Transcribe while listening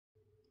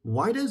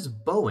Why does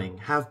Boeing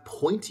have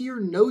pointier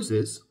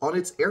noses on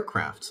its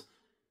aircraft?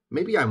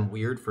 Maybe I'm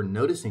weird for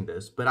noticing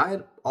this, but I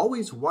had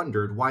always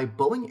wondered why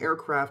Boeing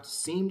aircraft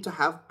seem to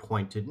have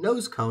pointed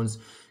nose cones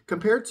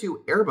compared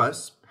to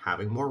Airbus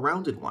having more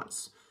rounded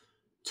ones.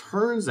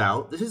 Turns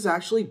out this is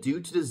actually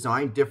due to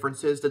design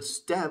differences that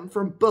stem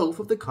from both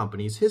of the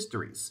company's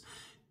histories.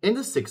 In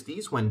the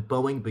 60s, when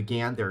Boeing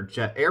began their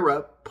jet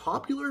era,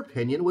 popular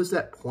opinion was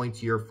that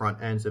pointier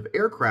front ends of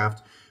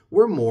aircraft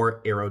were more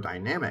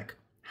aerodynamic.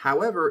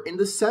 However, in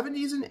the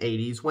 70s and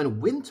 80s, when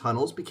wind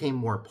tunnels became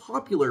more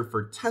popular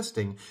for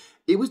testing,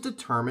 it was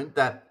determined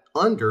that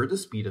under the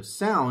speed of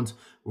sound,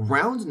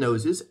 round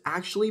noses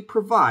actually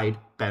provide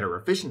better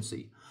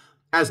efficiency.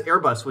 As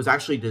Airbus was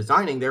actually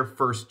designing their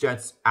first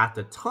jets at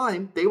the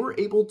time, they were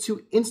able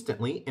to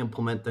instantly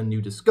implement the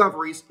new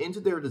discoveries into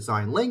their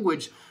design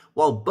language,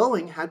 while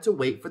Boeing had to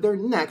wait for their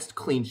next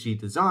clean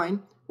sheet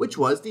design, which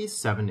was the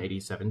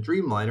 787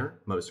 Dreamliner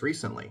most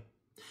recently.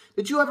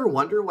 Did you ever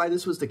wonder why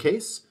this was the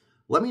case?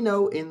 Let me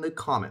know in the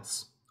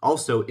comments.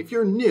 Also, if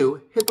you're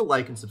new, hit the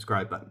like and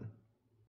subscribe button.